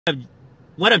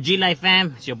What up, G-Life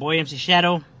fam? It's your boy MC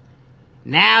Shadow.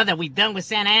 Now that we're done with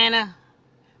Santa Ana,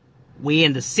 we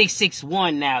in the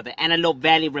 661 now, the Antelope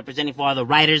Valley, representing for all the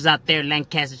riders out there,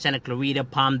 Lancaster, Santa Clarita,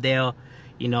 Palmdale,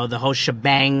 you know, the whole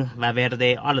shebang,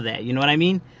 Valverde, all of that, you know what I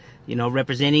mean? You know,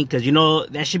 representing, because, you know,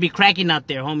 that should be cracking out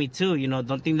there, homie, too. You know,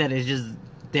 don't think that it's just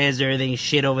desert, ain't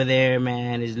shit over there,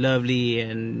 man. It's lovely,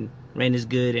 and rain is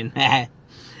good, and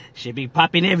should be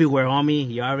popping everywhere,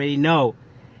 homie. You already know.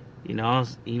 You know,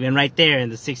 even right there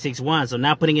in the 661. So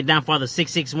now putting it down for all the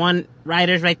 661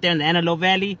 riders right there in the Antelope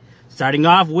Valley. Starting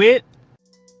off with...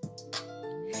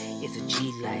 It's a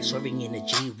G-Life, swerving in a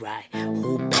G-Ride.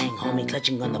 Who bang, homie,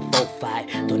 clutching on the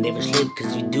 4-5. Don't ever slip,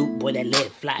 cause you do, boy, that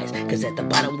lead flies. Cause at the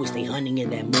bottom we stay hunting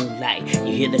in that moonlight.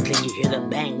 You hear the click, you hear the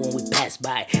bang when we pass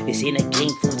by. This ain't a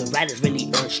game for the riders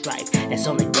really earn stripes. That's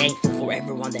on the gang for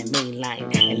forever on that main line.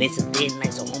 And it's a thin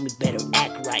line, so homie better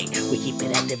act right. We keep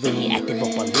it active, really active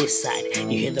up on this side.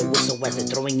 You hear the whistle as they're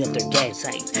throwing up their gang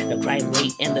signs. The crime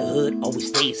rate in the hood always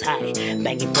stays high.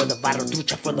 Banging for the bottle,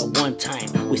 ducha for the one time.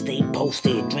 We stay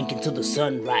posted, drinking till the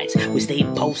sunrise. We stay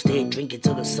posted, drinking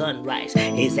till the sunrise.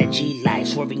 It's that G-Life,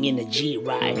 swerving in the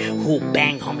G-Ride. Who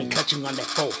bang, homie, clutching on that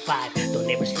 4-5. Don't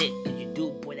ever slip, cause you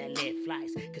do, boy, that lead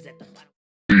flies. Cause at the bottom...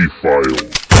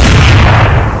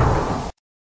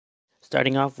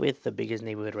 Starting off with the biggest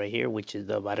neighborhood right here, which is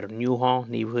the Barrio Newhall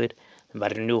neighborhood. In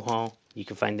Barrio Newhall, you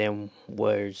can find them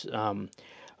where's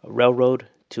Railroad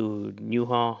to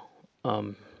Newhall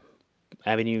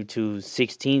Avenue to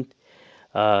 16th.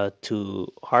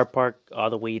 To Hard Park, all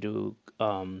the way to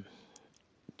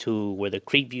where the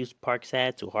Creek Views Park's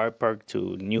at, to Hard Park,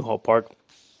 to Newhall Park.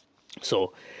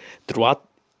 So throughout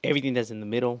everything that's in the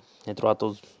middle and throughout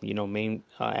those, you know, main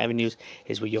avenues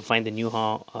is where you'll find the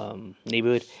Newhall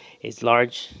neighborhood. It's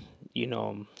large, you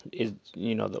know, is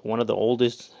one of the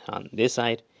oldest on this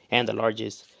side and the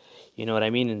largest. You know what I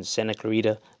mean? In Santa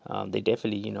Clarita, they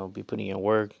definitely, you know, be putting in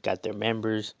work, got their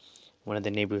members. One of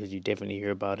the neighborhoods you definitely hear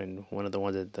about, and one of the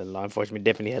ones that the law enforcement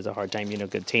definitely has a hard time, you know,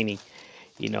 containing,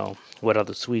 you know, what all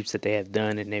the sweeps that they have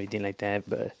done and everything like that,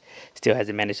 but still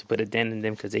hasn't managed to put a dent in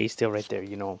them because they still right there,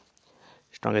 you know,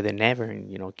 stronger than ever,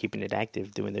 and, you know, keeping it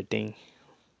active, doing their thing,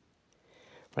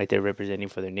 right there representing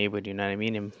for their neighborhood, you know what I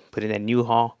mean, and putting that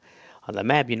Newhall on the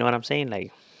map, you know what I'm saying,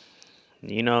 like,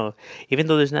 you know, even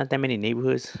though there's not that many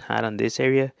neighborhoods out on this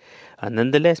area,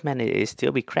 nonetheless, man, it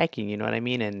still be cracking, you know what I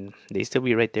mean? And they still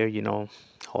be right there, you know,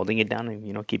 holding it down and,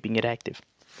 you know, keeping it active.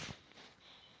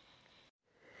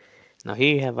 Now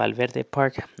here you have Valverde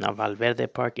Park. Now Valverde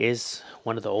Park is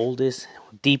one of the oldest,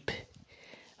 deep,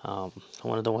 one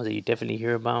of the ones that you definitely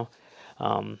hear about.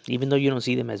 Even though you don't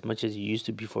see them as much as you used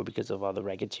to before because of all the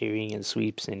racketeering and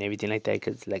sweeps and everything like that,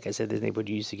 because like I said, this neighborhood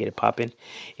used to get it popping.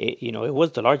 You know, it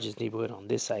was the largest neighborhood on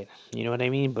this side. You know what I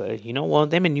mean? But you know, well,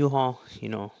 them in Newhall, you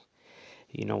know,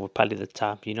 were probably the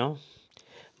top. You know,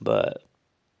 but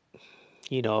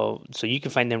you know, so you can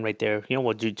find them right there. You know,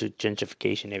 well, due to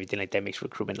gentrification, everything like that makes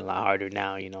recruitment a lot harder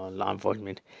now. You know, law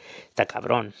enforcement, está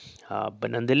cabrón.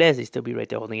 But nonetheless, they still be right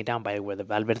there holding it down by where the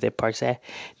Valverde Park's at.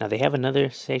 Now, they have another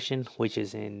section, which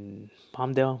is in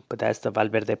Palmdale, but that's the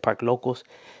Valverde Park locals.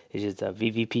 It's just the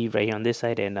VVP right here on this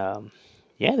side. And,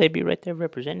 yeah, they'd be right there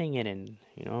representing it and,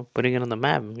 you know, putting it on the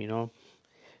map, you know,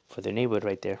 for their neighborhood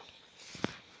right there.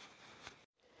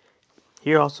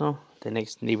 Here also, the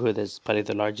next neighborhood that's probably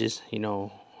the largest, you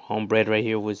know, homebred right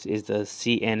here is the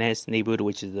CNS neighborhood,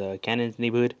 which is the Cannons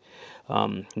neighborhood.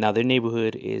 Now their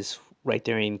neighborhood is right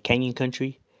there in Canyon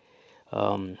Country.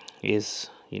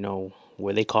 Is, you know,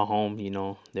 where they call home, you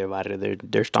know,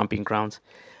 their stomping grounds.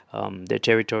 Their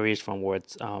territory is from where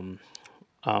it's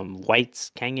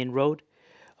White's Canyon Road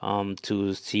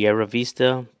to Sierra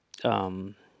Vista,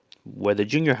 where the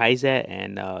junior high's at,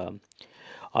 and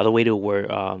all the way to where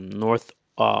North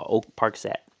Oak Park's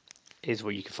at is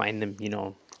where you can find them, you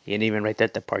know, and even right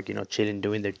at the park, you know, chilling,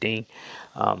 doing their thing,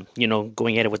 you know,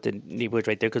 going at it with the neighborhoods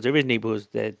right there, because there is neighborhoods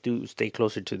that do stay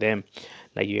closer to them,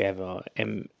 like you have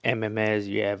MMS,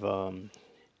 you have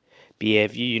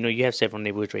BF, you know, you have several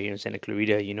neighborhoods right here in Santa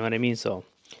Clarita, you know what I mean, so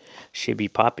should be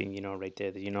popping, you know, right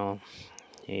there, you know,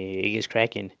 it gets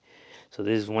cracking. So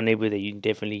this is one neighborhood that you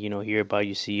definitely, you know, hear about,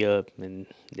 you see up, and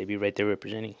they be right there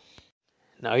representing.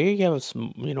 Now here you have a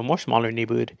you know, more smaller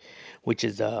neighborhood, which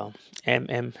is the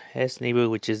MMS neighborhood,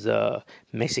 which is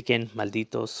Mexican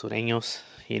Malditos Sureños.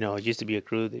 You know, it used to be a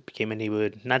crew that became a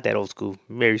neighborhood, not that old school,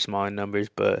 very small in numbers,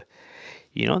 but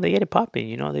you know, they get it popping.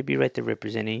 You know, they be right there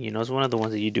representing. You know, it's one of the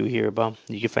ones that you do hear about.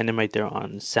 You can find them right there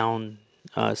on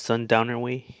Sundowner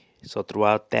Way. So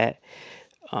throughout that,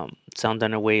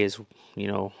 Sundowner Way is, you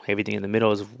know, everything in the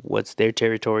middle is what's their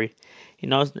territory. You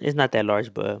know, it's not that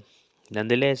large, but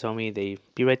nonetheless, homie, they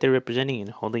be right there representing and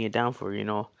holding it down for,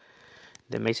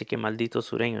 the Mexican malditos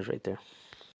sureños right there.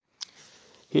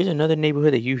 Here's another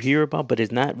neighborhood that you hear about, but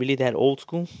it's not really that old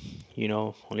school.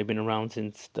 Only been around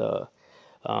since the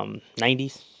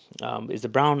 90s. Is the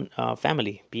Brown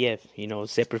family, BF,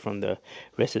 separate from the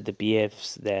rest of the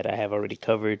BFs that I have already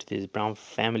covered. This Brown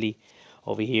family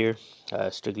over here,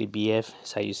 strictly BF,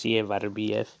 that's how you see it, Vader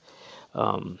BF.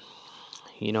 Um,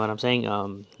 you know what I'm saying?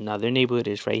 Now, their neighborhood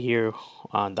is right here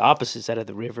on the opposite side of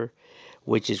the river,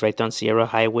 which is right down Sierra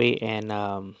Highway and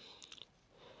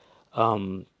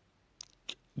um,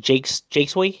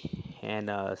 Jake's Way and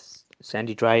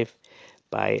Sandy Drive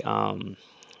by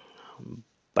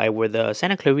where the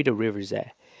Santa Clarita River is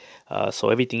at. So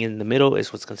everything in the middle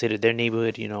is what's considered their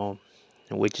neighborhood,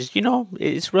 which is,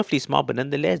 it's roughly small, but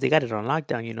nonetheless, they got it on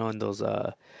lockdown, in those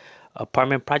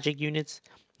apartment project units.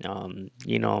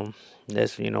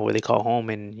 That's, where they call home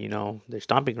and, their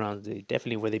stomping grounds. They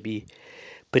definitely where they be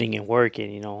putting in work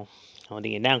and,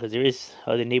 holding it down because there is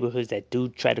other neighborhoods that do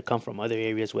try to come from other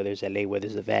areas, whether it's LA, whether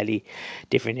it's the Valley,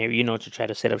 different area, to try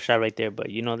to set up shop right there. But,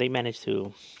 they managed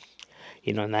to,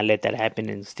 not let that happen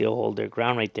and still hold their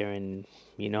ground right there and,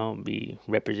 be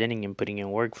representing and putting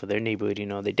in work for their neighborhood. You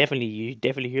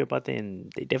definitely hear about them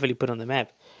and they definitely put on the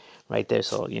map right there.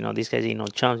 So, these guys ain't no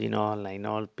chumps,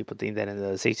 like, people think that in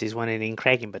the 61 it ain't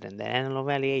cracking, but in the Antelope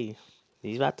Valley, hey,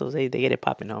 these vatos, hey, they get it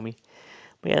popping, homie.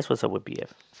 But yeah, that's what's up with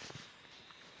BF.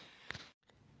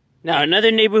 Now, another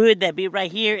neighborhood that be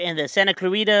right here in the Santa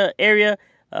Clarita area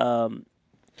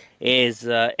is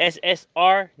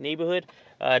SSR neighborhood.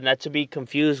 Not to be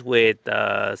confused with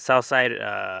Southside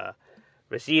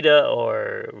Reseda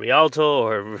or Rialto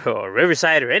or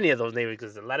Riverside or any of those neighborhoods,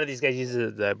 because a lot of these guys use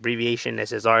the abbreviation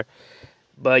SSR.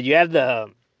 But you have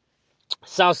the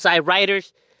Southside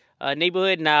Riders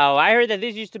neighborhood. Now, I heard that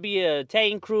this used to be a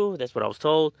tagging crew. That's what I was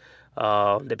told.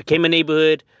 They became a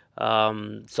neighborhood.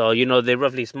 So, they're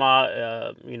roughly small,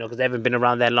 because they haven't been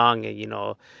around that long. And,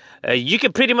 you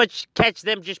can pretty much catch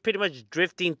them just pretty much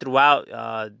drifting throughout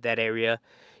that area.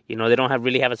 They don't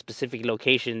really have a specific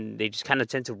location. They just kind of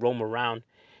tend to roam around.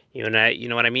 You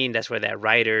know what I mean? That's where that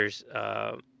riders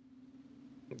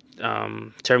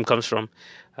term comes from.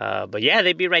 But yeah,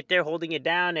 they'd be right there holding it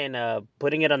down and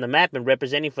putting it on the map and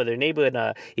representing for their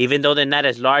neighborhood. Even though they're not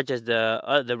as large as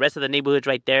the rest of the neighborhoods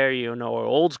right there, or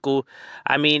old school.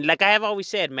 I mean, like I have always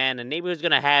said, man, a neighborhood's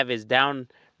gonna have its down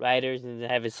riders and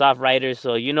have its soft riders.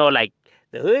 So like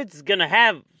the hood's gonna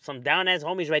have some down ass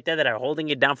homies right there that are holding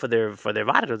it down for their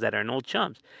vatos that are no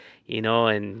chumps,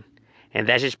 and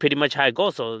that's just pretty much how it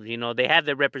goes. So they have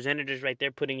their representatives right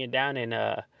there putting it down and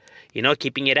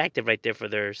keeping it active right there for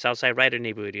their Southside Rider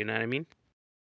neighborhood. You know what I mean?